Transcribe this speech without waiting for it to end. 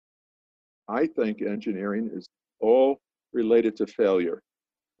I think engineering is all related to failure.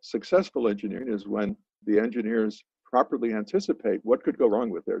 Successful engineering is when the engineers properly anticipate what could go wrong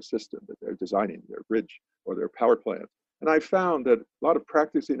with their system that they're designing, their bridge or their power plant. And I found that a lot of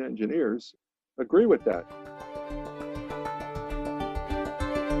practicing engineers agree with that.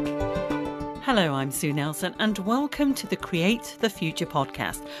 Hello, I'm Sue Nelson, and welcome to the Create the Future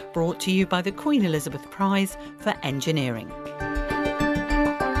podcast, brought to you by the Queen Elizabeth Prize for Engineering.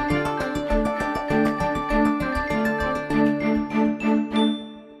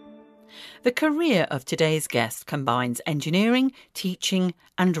 The career of today's guest combines engineering, teaching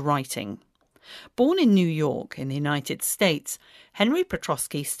and writing. Born in New York in the United States, Henry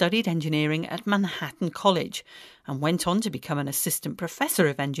Petroski studied engineering at Manhattan College and went on to become an assistant professor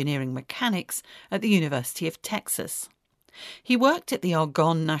of engineering mechanics at the University of Texas. He worked at the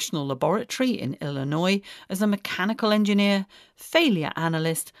Argonne National Laboratory in Illinois as a mechanical engineer, failure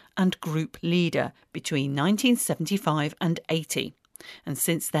analyst and group leader between 1975 and 80. And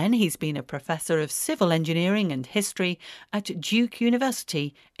since then, he's been a professor of civil engineering and history at Duke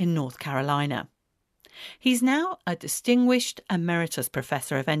University in North Carolina. He's now a distinguished emeritus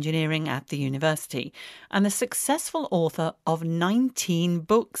professor of engineering at the university and the successful author of 19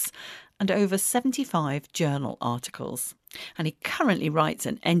 books and over 75 journal articles. And he currently writes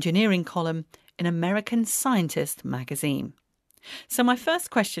an engineering column in American Scientist magazine. So my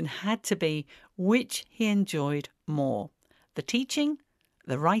first question had to be which he enjoyed more: the teaching,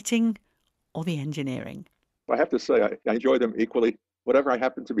 the writing, or the engineering? I have to say I enjoy them equally. Whatever I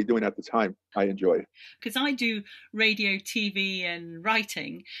happen to be doing at the time, I enjoy. Because I do radio, TV and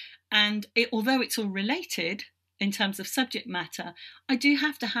writing, and although it's all related in terms of subject matter, I do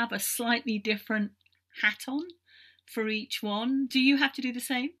have to have a slightly different hat on for each one. Do you have to do the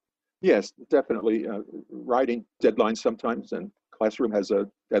same? Yes, definitely. Writing deadlines sometimes, and classroom has a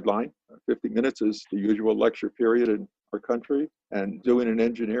deadline. 50 minutes is the usual lecture period in our country. And doing an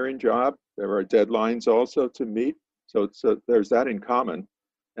engineering job, there are deadlines also to meet. So there's that in common.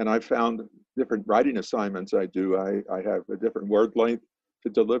 And I found different writing assignments I do. I have a different word length to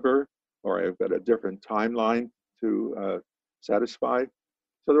deliver, or I've got a different timeline to satisfy.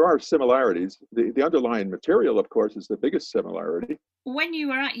 So there are similarities. The underlying material, of course, is the biggest similarity. When you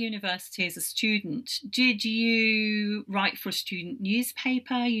were at university as a student, did you write for a student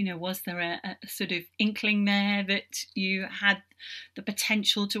newspaper? Was there a sort of inkling there that you had the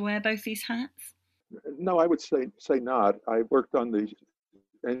potential to wear both these hats? No, I would say not. I worked on the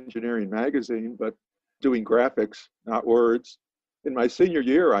engineering magazine, but doing graphics, not words. In my senior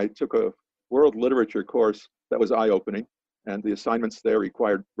year, I took a world literature course that was eye-opening, and the assignments there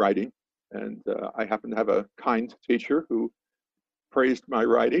required writing. And I happened to have a kind teacher who praised my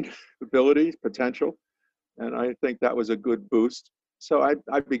writing ability, potential, and I think that was a good boost. So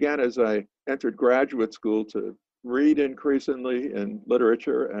I began as I entered graduate school to read increasingly in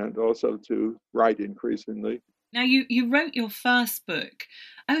literature and also to write increasingly. Now, you wrote your first book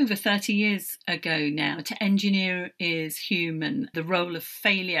over 30 years ago now, To Engineer is Human, the role of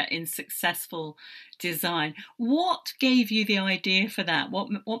failure in successful design. What gave you the idea for that?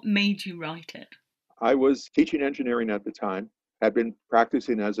 What made you write it? I was teaching engineering at the time, had been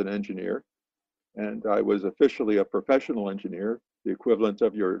practicing as an engineer, and I was officially a professional engineer, the equivalent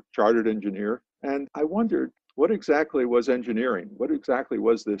of your chartered engineer. And I wondered, what exactly was engineering? What exactly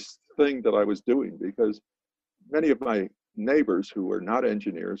was this thing that I was doing? Because many of my neighbors who were not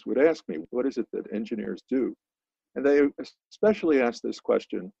engineers would ask me, what is it that engineers do? And they especially asked this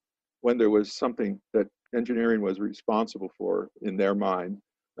question when there was something that engineering was responsible for in their mind,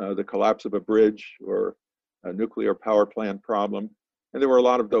 the collapse of a bridge or a nuclear power plant problem. And there were a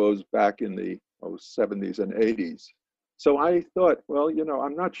lot of those back in the 70s and 80s. So I thought, well,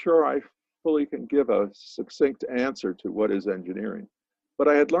 I'm not sure I fully can give a succinct answer to what is engineering. But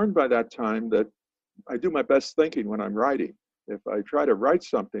I had learned by that time that I do my best thinking when I'm writing. If I try to write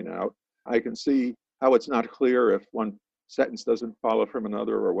something out, I can see how it's not clear if one sentence doesn't follow from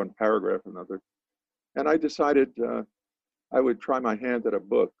another or one paragraph another. And I decided I would try my hand at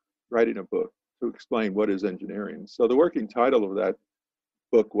writing a book to explain what is engineering. So the working title of that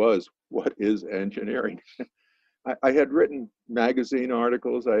book was, What is Engineering? I had written magazine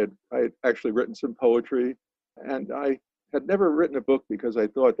articles. I had actually written some poetry, and I had never written a book because I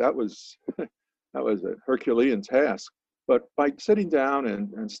thought that was that was a Herculean task. But by sitting down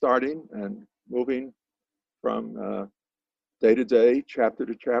and starting and moving from day to day, chapter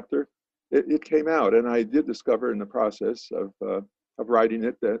to chapter, it came out. And I did discover in the process of writing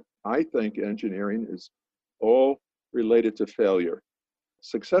it that I think engineering is all related to failure.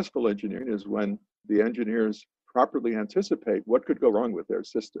 Successful engineering is when the engineers properly anticipate what could go wrong with their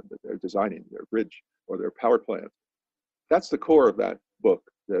system that they're designing, their bridge or their power plant. That's the core of that book,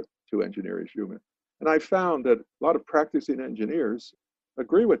 that To Engineer is Human. And I found that a lot of practicing engineers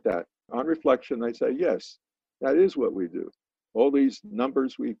agree with that. On reflection, they say, yes, that is what we do. All these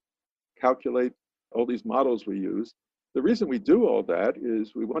numbers we calculate, all these models we use, the reason we do all that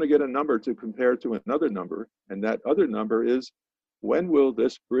is we want to get a number to compare to another number, and that other number is, when will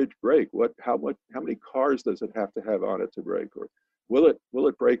this bridge break? How many cars does it have to have on it to break? Or will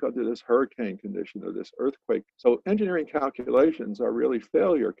it break under this hurricane condition or this earthquake? So engineering calculations are really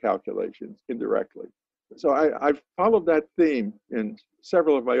failure calculations indirectly. So I've followed that theme in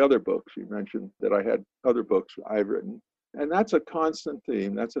several of my other books. You mentioned that I had other books I've written. And that's a constant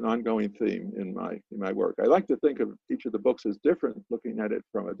theme. That's an ongoing theme in my work. I like to think of each of the books as different, looking at it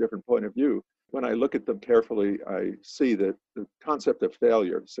from a different point of view. When I look at them carefully, I see that the concept of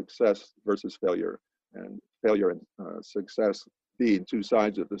failure, success versus failure, and failure and success being two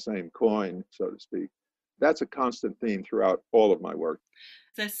sides of the same coin, so to speak, that's a constant theme throughout all of my work.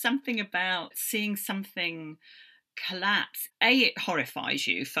 There's something about seeing something collapse. It horrifies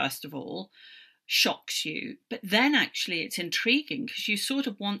you, first of all, shocks you, but then actually it's intriguing because you sort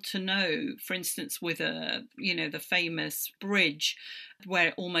of want to know, for instance, with the famous bridge where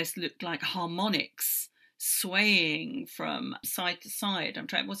it almost looked like harmonics swaying from side to side.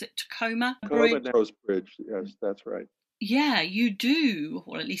 Was it Tacoma Bridge? Narrows Bridge, yes, that's right. Yeah, you do,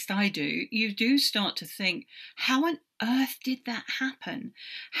 or at least I do, you do start to think, how on earth did that happen?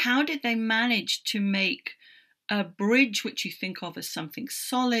 How did they manage to make a bridge which you think of as something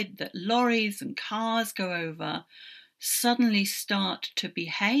solid that lorries and cars go over suddenly start to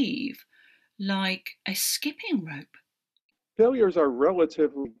behave like a skipping rope? Failures are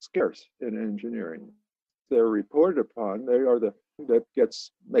relatively scarce in engineering. They're reported upon. They are the thing that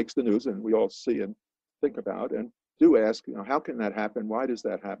makes the news, and we all see and think about and do ask, how can that happen? Why does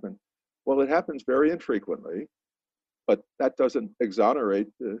that happen? Well, it happens very infrequently, but that doesn't exonerate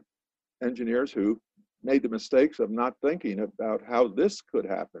the engineers who made the mistakes of not thinking about how this could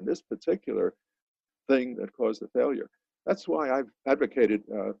happen, this particular thing that caused the failure. That's why I've advocated,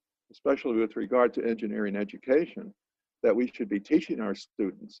 especially with regard to engineering education, that we should be teaching our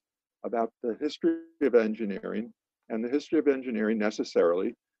students about the history of engineering, and the history of engineering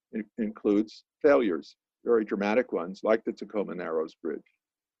necessarily includes failures, very dramatic ones, like the Tacoma Narrows Bridge.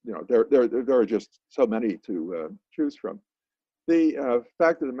 There are just so many to choose from. The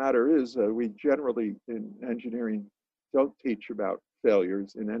fact of the matter is, we generally in engineering don't teach about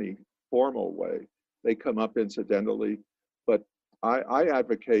failures in any formal way. They come up incidentally, but I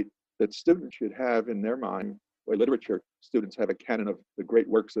advocate that students should have in their mind, or literature students have a canon of the great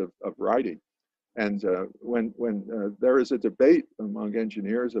works of writing. And when there is a debate among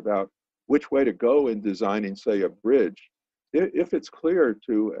engineers about which way to go in designing, say, a bridge, if it's clear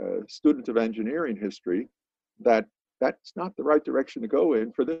to a student of engineering history that that's not the right direction to go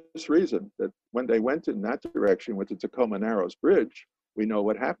in for this reason, that when they went in that direction with the Tacoma Narrows Bridge, we know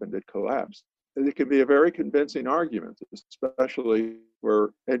what happened, it collapsed. It can be a very convincing argument, especially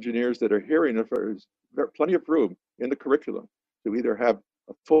for engineers that are hearing it. There's plenty of room in the curriculum to either have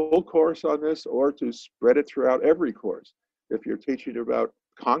a full course on this or to spread it throughout every course. If you're teaching about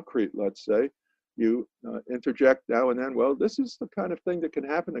concrete, let's say, you interject now and then, well, this is the kind of thing that can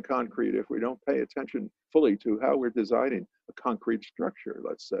happen to concrete if we don't pay attention fully to how we're designing a concrete structure,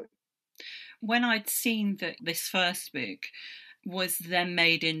 let's say. When I'd seen that this first book was then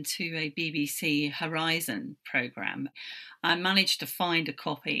made into a BBC Horizon programme, I managed to find a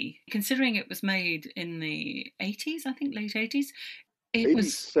copy. Considering it was made in the 80s, I think late 80s, it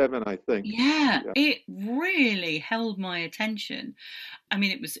 87, was, I think. Yeah, it really held my attention. I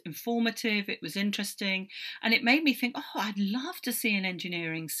mean, it was informative, it was interesting, and it made me think, oh, I'd love to see an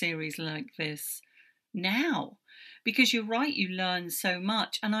engineering series like this now. Because you're right, you learn so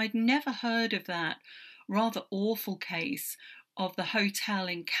much. And I'd never heard of that rather awful case of the hotel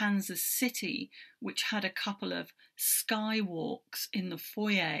in Kansas City, which had a couple of skywalks in the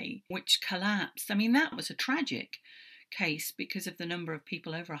foyer, which collapsed. I mean, that was a tragic case because of the number of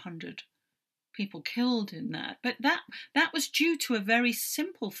people, over 100 people killed in that. But that was due to a very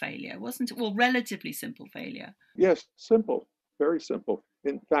simple failure, wasn't it? Well, relatively simple failure. Yes, simple, very simple.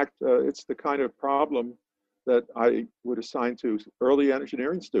 In fact, it's the kind of problem that I would assign to early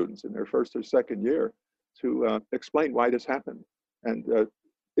engineering students in their first or second year to explain why this happened. And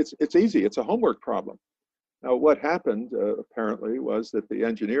it's easy, it's a homework problem. Now, what happened apparently was that the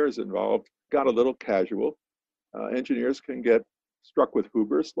engineers involved got a little casual. Engineers can get struck with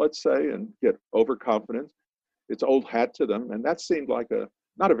hubris, let's say, and get overconfident. It's old hat to them, and that seemed like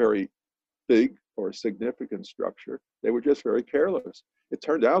not a very big or significant structure. They were just very careless. It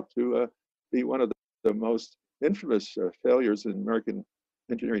turned out to be one of the most infamous failures in American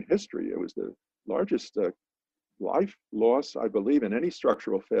engineering history. It was the largest life loss, I believe, in any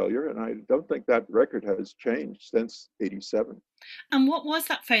structural failure, and I don't think that record has changed since '87. And what was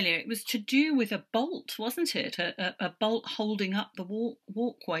that failure? It was to do with a bolt, wasn't it? A bolt holding up the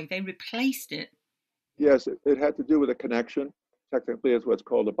walkway. They replaced it. Yes, it had to do with a connection. Technically, it's what's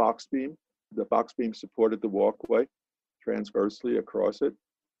called a box beam. The box beam supported the walkway transversely across it,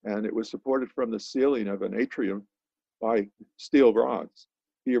 and it was supported from the ceiling of an atrium by steel rods.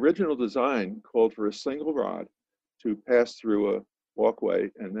 The original design called for a single rod to pass through a walkway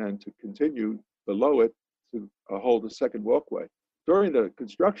and then to continue below it to hold a second walkway. During the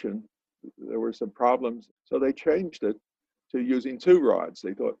construction, there were some problems, so they changed it to using two rods.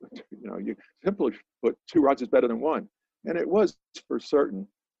 They thought, you simply put two rods is better than one. And it was for certain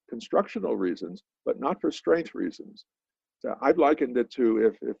constructional reasons, but not for strength reasons. So I've likened it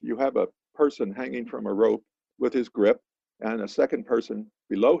to if you have a person hanging from a rope with his grip and a second person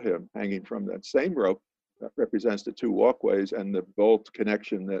below him hanging from that same rope, that represents the two walkways and the bolt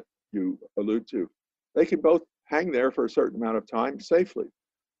connection that you allude to. They can both hang there for a certain amount of time safely.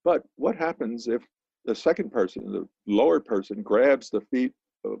 But what happens if the second person, the lower person, grabs the feet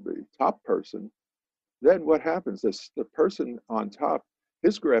of the top person? Then what happens? The person on top,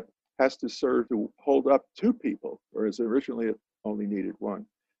 his grip has to serve to hold up two people, whereas originally it only needed one.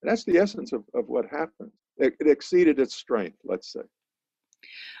 And that's the essence of what happened. It exceeded its strength, let's say.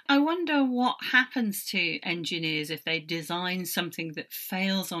 I wonder what happens to engineers if they design something that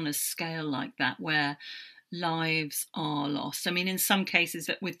fails on a scale like that, where lives are lost. I mean, in some cases,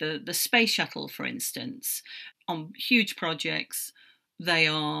 with the space shuttle, for instance, on huge projects, they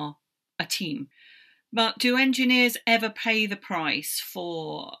are a team. But do engineers ever pay the price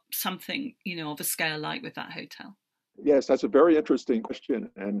for something, of a scale like with that hotel? Yes, that's a very interesting question,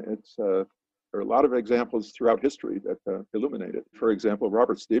 and there are a lot of examples throughout history that illuminate it. For example,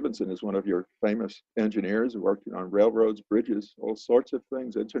 Robert Stephenson is one of your famous engineers who worked on railroads, bridges, all sorts of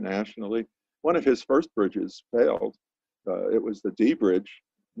things internationally. One of his first bridges failed. It was the D Bridge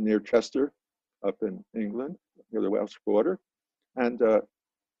near Chester, up in England, near the Welsh border, and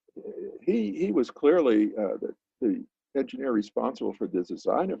he was clearly the engineer responsible for the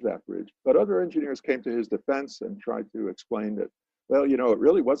design of that bridge. But other engineers came to his defense and tried to explain that, well, it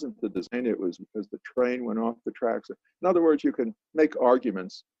really wasn't the design, it was because the train went off the tracks. In other words, you can make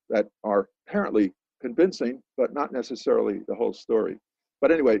arguments that are apparently convincing, but not necessarily the whole story.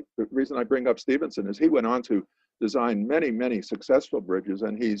 But anyway, the reason I bring up Stevenson is he went on to design many, many successful bridges,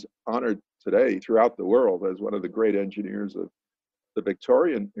 and he's honored today throughout the world as one of the great engineers of the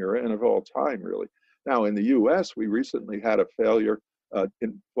Victorian era and of all time, really. Now, in the US, we recently had a failure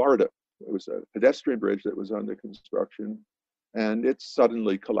in Florida. It was a pedestrian bridge that was under construction, and it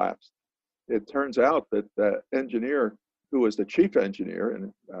suddenly collapsed. It turns out that the engineer who was the chief engineer,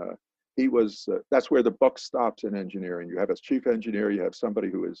 and that's where the buck stops in engineering. You have a chief engineer, you have somebody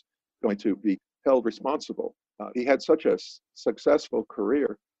who is going to be held responsible. He had such a successful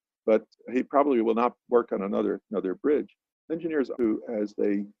career, but he probably will not work on another bridge. Engineers who, as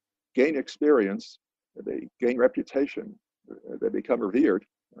they gain experience, they gain reputation, they become revered,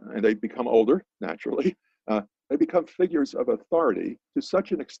 and they become older, naturally. They become figures of authority to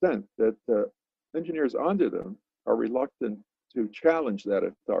such an extent that engineers under them are reluctant to challenge that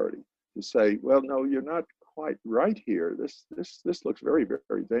authority, to say, well, no, you're not quite right here. This looks very,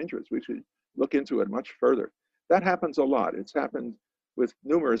 very dangerous. We should look into it much further. That happens a lot. It's happened with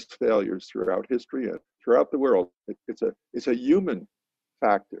numerous failures throughout history and throughout the world. It's a human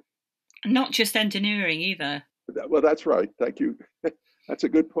factor. Not just engineering either. Well, that's right. Thank you. That's a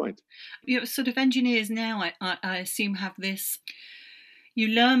good point. Sort of engineers now, I assume, have this. You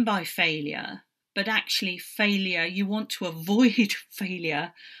learn by failure, but actually, failure, you want to avoid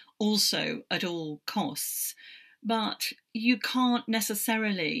failure also at all costs. But you can't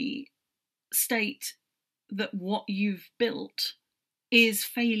necessarily state that what you've built is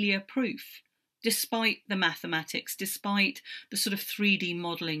failure proof, despite the mathematics, despite the sort of 3D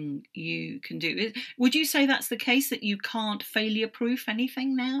modelling you can do. Would you say that's the case, that you can't failure proof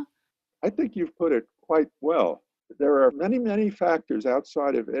anything now? I think you've put it quite well. There are many, many factors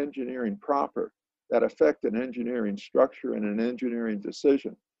outside of engineering proper that affect an engineering structure and an engineering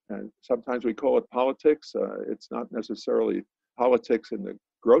decision. And sometimes we call it politics. It's not necessarily politics in the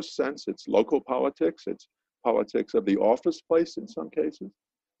gross sense. It's local politics. It's politics of the office place in some cases.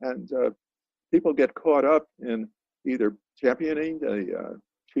 And people get caught up in either championing a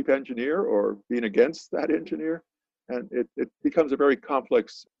chief engineer or being against that engineer. And it becomes a very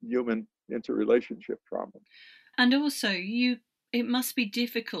complex human interrelationship problem. And also, it must be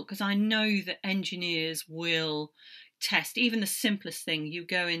difficult because I know that engineers will test even the simplest thing. You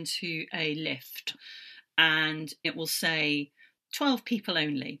go into a lift and it will say 12 people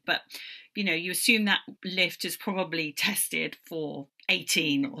only, but you assume that lift is probably tested for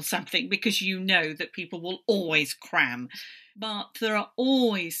 18 or something because you know that people will always cram. But there are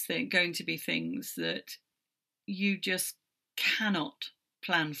always going to be things that you just cannot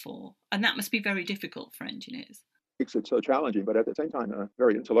plan for, and that must be very difficult for engineers. Makes it so challenging, but at the same time,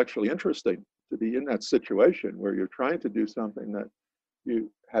 very intellectually interesting to be in that situation where you're trying to do something that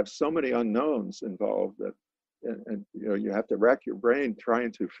you have so many unknowns involved that and you have to rack your brain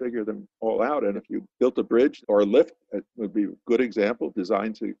trying to figure them all out. And if you built a bridge or a lift, it would be a good example,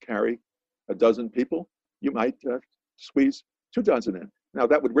 designed to carry a dozen people, you might squeeze 2 dozen in. Now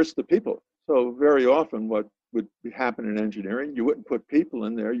that would risk the people. So very often what would happen in engineering, you wouldn't put people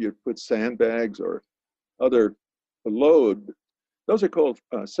in there, you'd put sandbags or other load. Those are called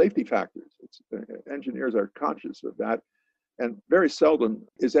safety factors. Engineers are conscious of that. And very seldom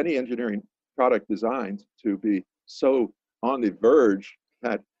is any engineering product designed to be so on the verge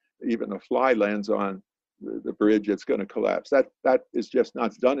that even a fly lands on the bridge, it's going to collapse. That is just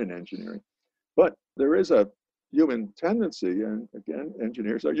not done in engineering. But there is a human tendency, and again,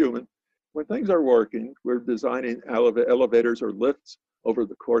 engineers are human. When things are working, we're designing elevators or lifts over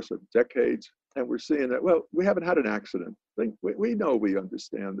the course of decades, and we're seeing that, well, we haven't had an accident. We know we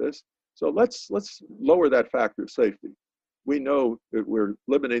understand this. So let's lower that factor of safety. We know that we're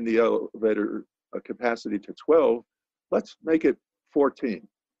limiting the elevator capacity to 12. Let's make it 14.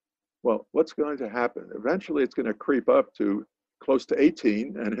 Well, what's going to happen? Eventually, it's going to creep up to close to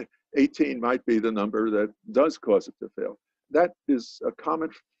 18, and 18 might be the number that does cause it to fail. That is a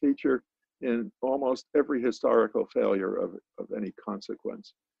common feature in almost every historical failure of any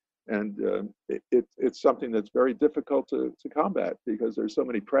consequence. And it's something that's very difficult to combat because there's so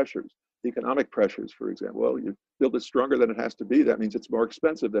many pressures, economic pressures, for example. Well, you build it stronger than it has to be. That means it's more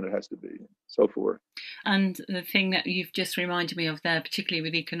expensive than it has to be, and so forth. And the thing that you've just reminded me of there, particularly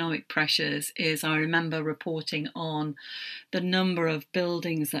with economic pressures, is I remember reporting on the number of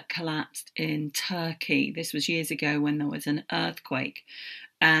buildings that collapsed in Turkey. This was years ago when there was an earthquake.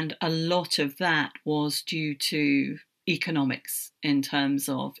 And a lot of that was due to economics in terms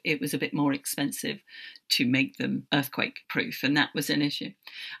of it was a bit more expensive to make them earthquake proof, and that was an issue.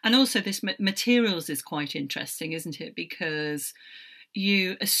 And also this materials is quite interesting, isn't it? Because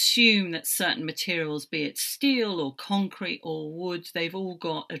you assume that certain materials, be it steel or concrete or wood, they've all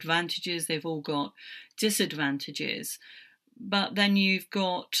got advantages, they've all got disadvantages, but then you've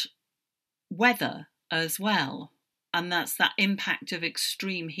got weather as well, and that's that impact of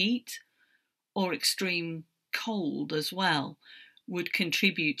extreme heat or extreme cold as well would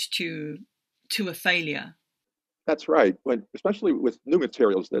contribute to a failure. That's right. Especially with new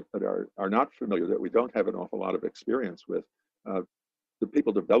materials that are not familiar, that we don't have an awful lot of experience with, uh, the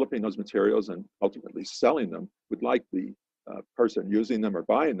people developing those materials and ultimately selling them would like the person using them or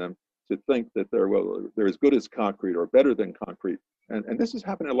buying them to think that they're as good as concrete or better than concrete. And this is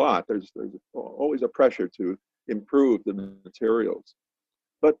happening a lot. There's always a pressure to improve the materials.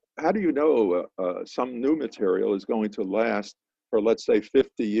 But how do you know some new material is going to last for, let's say,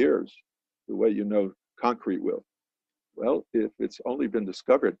 50 years, the way you know concrete will? Well, if it's only been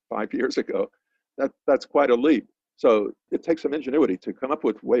discovered 5 years ago, that's quite a leap. So it takes some ingenuity to come up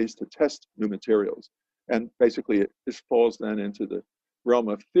with ways to test new materials. And basically, this falls then into the realm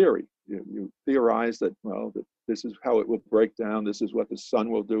of theory. You theorize that, well, that this is how it will break down. This is what the sun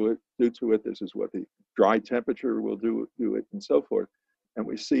will do to it. This is what the dry temperature will do it, and so forth. And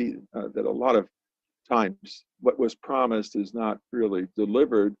we see that a lot of times what was promised is not really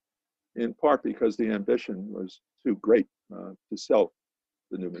delivered, in part because the ambition was too great to sell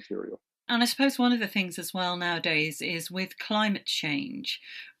the new material. And I suppose one of the things as well nowadays is with climate change,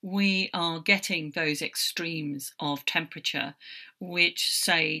 we are getting those extremes of temperature, which,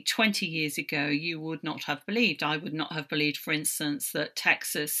 say, 20 years ago, you would not have believed. I would not have believed, for instance, that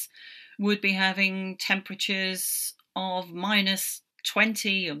Texas would be having temperatures of minus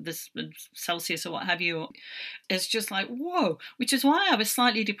 20 of this Celsius or what have you. It's just like, whoa, which is why I was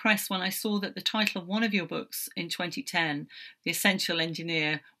slightly depressed when I saw that the title of one of your books in 2010, The Essential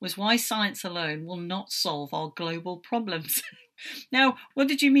Engineer, was Why Science Alone Will Not Solve Our Global Problems. Now, what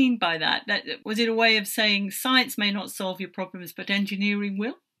did you mean by that? Was it a way of saying science may not solve your problems, but engineering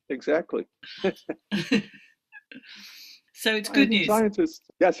will? Exactly. So it's good news. Scientists,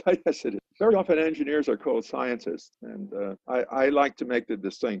 yes, yes, it is. Very often engineers are called scientists, and I like to make the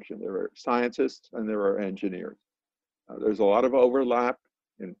distinction. There are scientists and there are engineers. There's a lot of overlap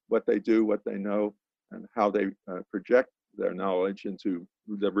in what they do, what they know, and how they project their knowledge into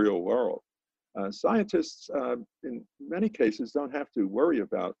the real world. Scientists, in many cases, don't have to worry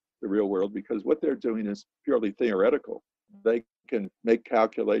about the real world because what they're doing is purely theoretical. They can make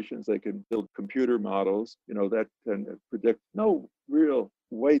calculations, they can build computer models, that can predict. No real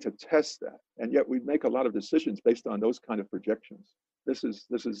way to test that, and yet we make a lot of decisions based on those kind of projections. This is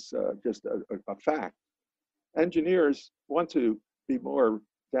just a fact. Engineers want to be more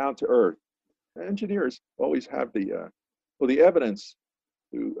down to earth. Engineers always have the evidence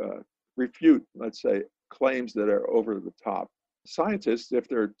to refute, let's say, claims that are over the top. Scientists, if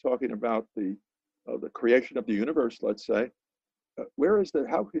they're talking about the creation of the universe, let's say,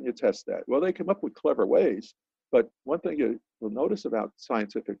 how can you test that? Well, they come up with clever ways, but one thing you'll notice about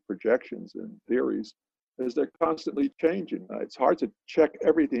scientific projections and theories is they're constantly changing. It's hard to check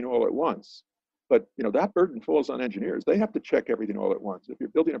everything all at once, but that burden falls on engineers. They have to check everything all at once. If you're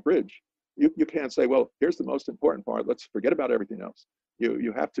building a bridge, you can't say, well, here's the most important part, let's forget about everything else.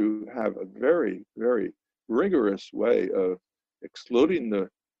 You have to have a very, very rigorous way of excluding the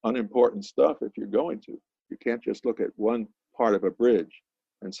unimportant stuff if you're going to. You can't just look at one part of a bridge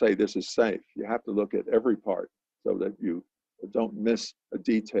and say this is safe. You have to look at every part so that you don't miss a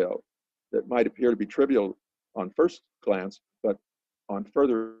detail that might appear to be trivial on first glance, but on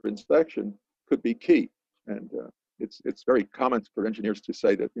further inspection could be key. And it's very common for engineers to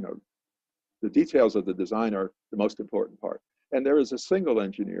say that the details of the design are the most important part. And there is a single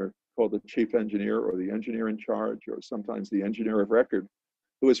engineer called the chief engineer or the engineer in charge, or sometimes the engineer of record,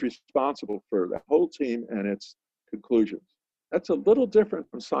 who is responsible for the whole team and its conclusions. That's a little different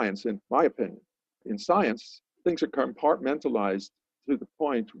from science, in my opinion. In science, things are compartmentalized to the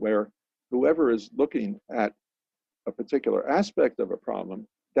point where whoever is looking at a particular aspect of a problem,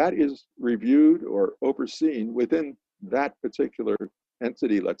 that is reviewed or overseen within that particular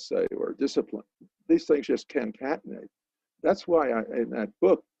entity, let's say, or discipline. These things just concatenate. That's why in that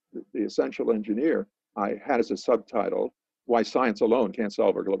book, The Essential Engineer, I had as a subtitle, Why Science Alone Can't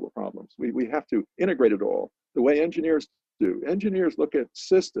Solve Our Global Problems. We have to integrate it all the way engineers do. Engineers look at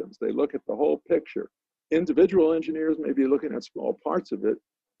systems, they look at the whole picture. Individual engineers may be looking at small parts of it,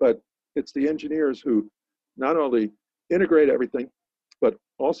 but it's the engineers who not only integrate everything, but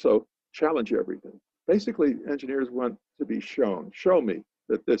also challenge everything. Basically, engineers want to be shown. Show me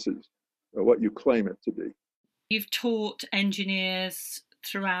that this is what you claim it to be. You've taught engineers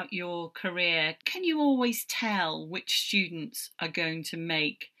throughout your career. Can you always tell which students are going to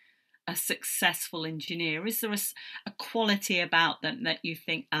make a successful engineer? Is there a quality about them that you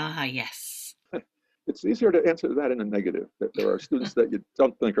think, yes? It's easier to answer that in a negative, that there are students that you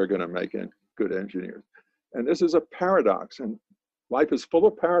don't think are going to make good engineers. And this is a paradox, and life is full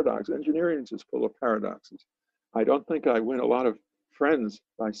of paradoxes. Engineering is full of paradoxes. I don't think I win a lot of friends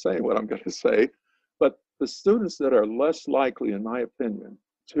by saying what I'm going to say, but the students that are less likely, in my opinion,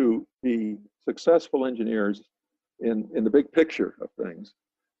 to be successful engineers in the big picture of things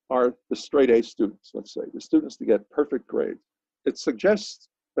are the straight A students, let's say, the students that get perfect grades. It suggests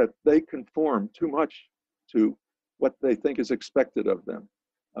that they conform too much to what they think is expected of them.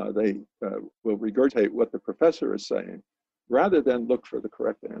 They will regurgitate what the professor is saying rather than look for the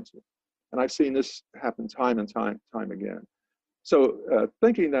correct answer. And I've seen this happen time and time again. So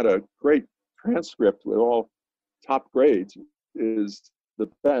thinking that a great transcript with all top grades is the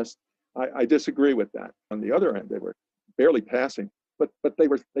best, I disagree with that. On the other end, they were barely passing, but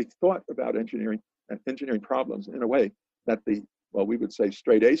they thought about engineering and engineering problems in a way that we would say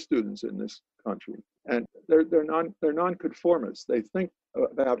straight A students in this country, and they're nonconformists. They think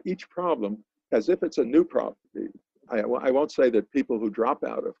about each problem as if it's a new problem. I won't say that people who drop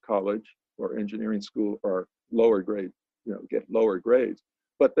out of college or engineering school are lower grade, get lower grades,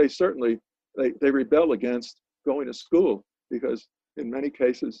 but they certainly they rebel against going to school because in many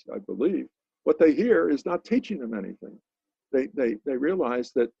cases, I believe, what they hear is not teaching them anything. They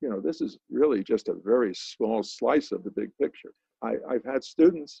realize that this is really just a very small slice of the big picture. I've had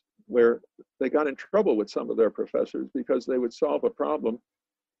students where they got in trouble with some of their professors because they would solve a problem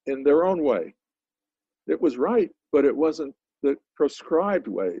in their own way. It was right, but it wasn't the prescribed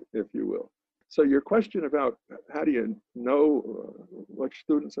way, if you will. So your question about how do you know what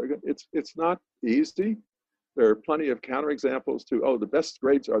students are good, it's not easy. There are plenty of counterexamples to, the best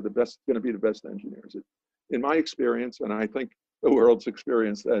grades are going to be the best engineers. In my experience, and I think the world's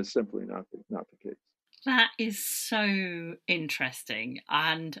experience, that is simply not the case. That is so interesting.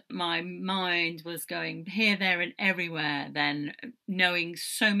 And my mind was going here, there, and everywhere then, knowing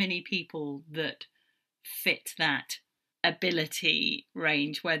so many people that fit that ability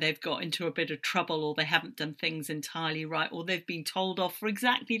range where they've got into a bit of trouble, or they haven't done things entirely right, or they've been told off for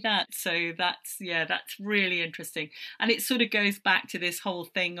exactly that. So that's really interesting, and it sort of goes back to this whole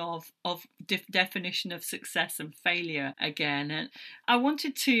thing of definition of success and failure again. And I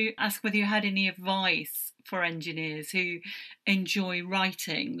wanted to ask whether you had any advice for engineers who enjoy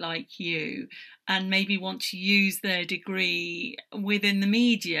writing like you and maybe want to use their degree within the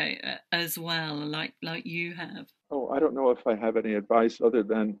media as well, like you have. Oh, I don't know if I have any advice other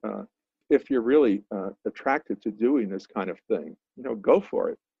than if you're really attracted to doing this kind of thing, go for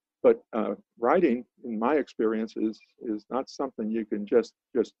it. But writing, in my experience, is not something you can just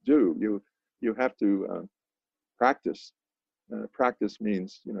do. You have to practice. Practice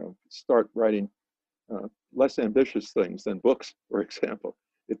means start writing less ambitious things than books, for example.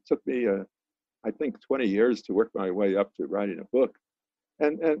 It took me, I think, 20 years to work my way up to writing a book.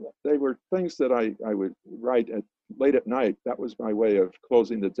 And they were things that I would write late at night. That was my way of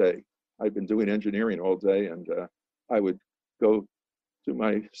closing the day. I've been doing engineering all day, and I would go to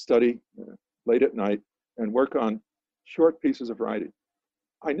my study late at night and work on short pieces of writing.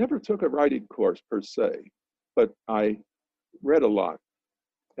 I never took a writing course per se, but I read a lot.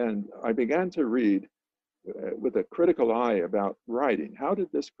 And I began to read with a critical eye about writing. How did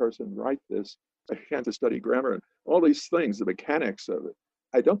this person write this? I began to study grammar and all these things, the mechanics of it.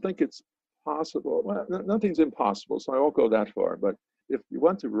 I don't think it's possible. Well, nothing's impossible, so I won't go that far. But if you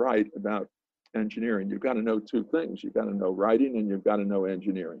want to write about engineering, you've got to know two things. You've got to know writing and you've got to know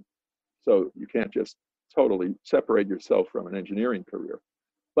engineering. So you can't just totally separate yourself from an engineering career.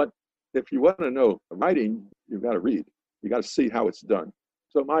 But if you want to know writing, you've got to read. You got to see how it's done.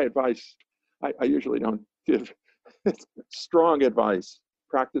 So my advice, I usually don't give strong advice.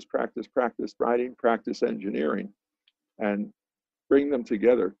 Practice, practice, practice writing, practice engineering, and bring them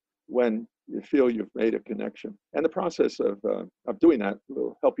together when you feel you've made a connection. And the process of doing that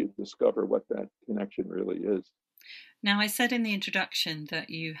will help you discover what that connection really is. Now, I said in the introduction that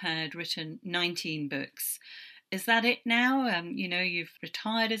you had written 19 books. Is that it now? You've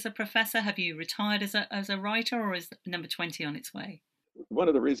retired as a professor. Have you retired as a writer, or is number 20 on its way? One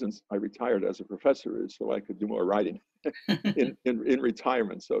of the reasons I retired as a professor is so I could do more writing in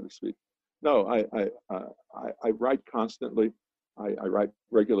retirement, so to speak. No, I write constantly. I write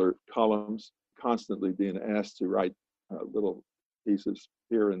regular columns, constantly being asked to write little pieces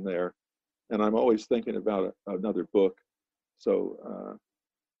here and there. And I'm always thinking about another book. So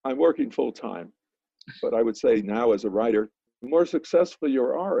I'm working full time. But I would say now as a writer, the more successful you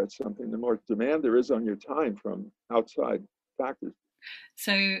are at something, the more demand there is on your time from outside factors.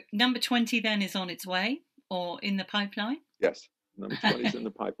 So number 20 then is on its way or in the pipeline? Yes, number 20 is in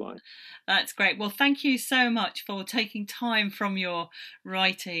the pipeline. That's great. Well, thank you so much for taking time from your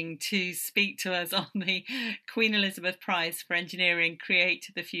writing to speak to us on the Queen Elizabeth Prize for Engineering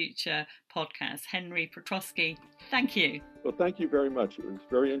Create the Future podcast. Henry Petroski, thank you. Well, thank you very much. It was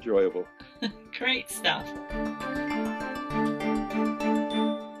very enjoyable. Great stuff.